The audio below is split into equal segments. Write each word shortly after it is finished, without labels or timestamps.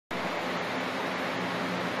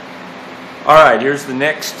Alright, here's the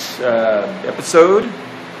next episode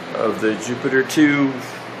of the Jupiter 2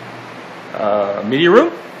 media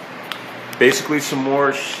room. Basically some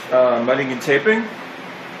more mudding and taping.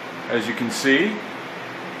 As you can see,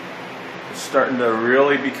 it's starting to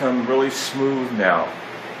really become really smooth now.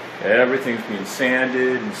 Everything's being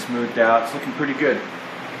sanded and smoothed out. It's looking pretty good.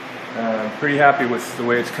 Pretty happy with the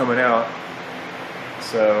way it's coming out.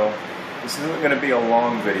 So this isn't going to be a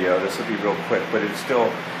long video. This will be real quick, but it'll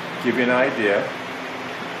still give you an idea.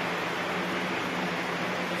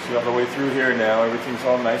 See all the way through here now. Everything's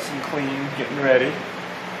all nice and clean, getting ready.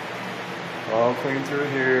 All clean through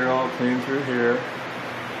here, all clean through here.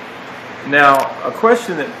 Now, a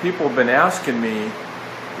question that people have been asking me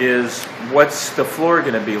is, what's the floor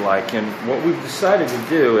going to be like? And what we've decided to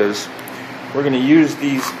do is we're going to use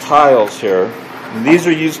these tiles here. And these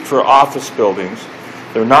are used for office buildings.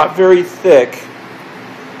 They're not very thick,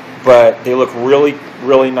 but they look really,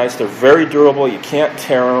 really nice. They're very durable. You can't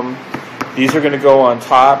tear them. These are going to go on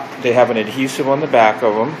top. They have an adhesive on the back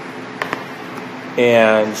of them,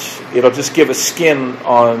 and it'll just give a skin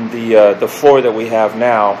on the floor that we have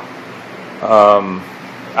now.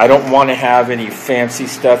 I don't want to have any fancy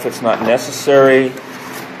stuff. It's not necessary.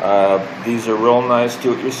 These are real nice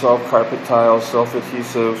do-it-yourself carpet tiles,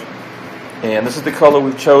 self-adhesive. And this is the color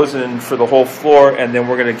we've chosen for the whole floor, and then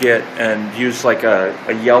we're going to get and use like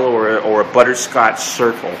a yellow or a butterscotch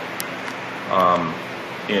circle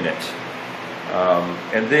in it.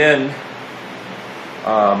 And then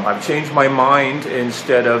I've changed my mind.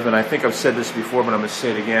 Instead of, and I think I've said this before, but I'm going to say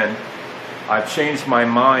it again, I've changed my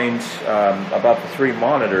mind about the 3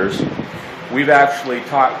 monitors. We've actually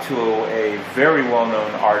talked to a very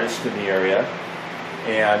well-known artist in the area.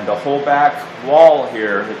 And the whole back wall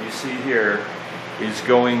here that you see here is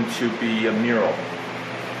going to be a mural,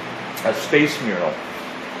 a space mural,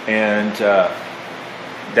 and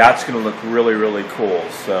that's going to look really, really cool.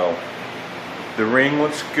 So the ring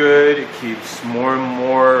looks good. It keeps more and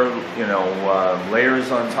more, layers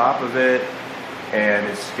on top of it, and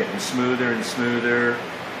it's getting smoother and smoother.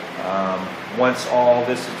 Once all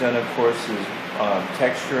this is done, of course, is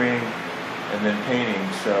texturing and then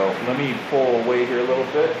painting. So let me pull away here a little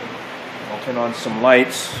bit. I'll turn on some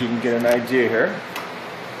lights so you can get an idea here.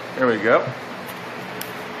 There we go.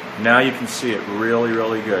 Now you can see it really,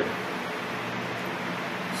 really good.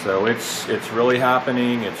 So it's really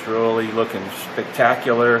happening. It's really looking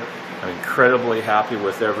spectacular. I'm incredibly happy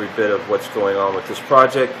with every bit of what's going on with this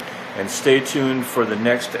project. And stay tuned for the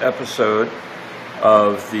next episode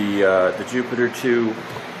of the Jupiter 2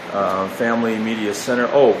 Family Media Center.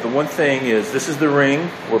 Oh, the one thing is, this is the ring.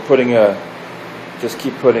 We're just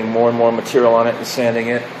keep putting more and more material on it and sanding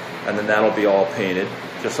it, and then that'll be all painted,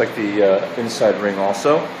 just like the inside ring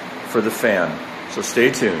also, for the fan. So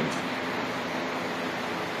stay tuned.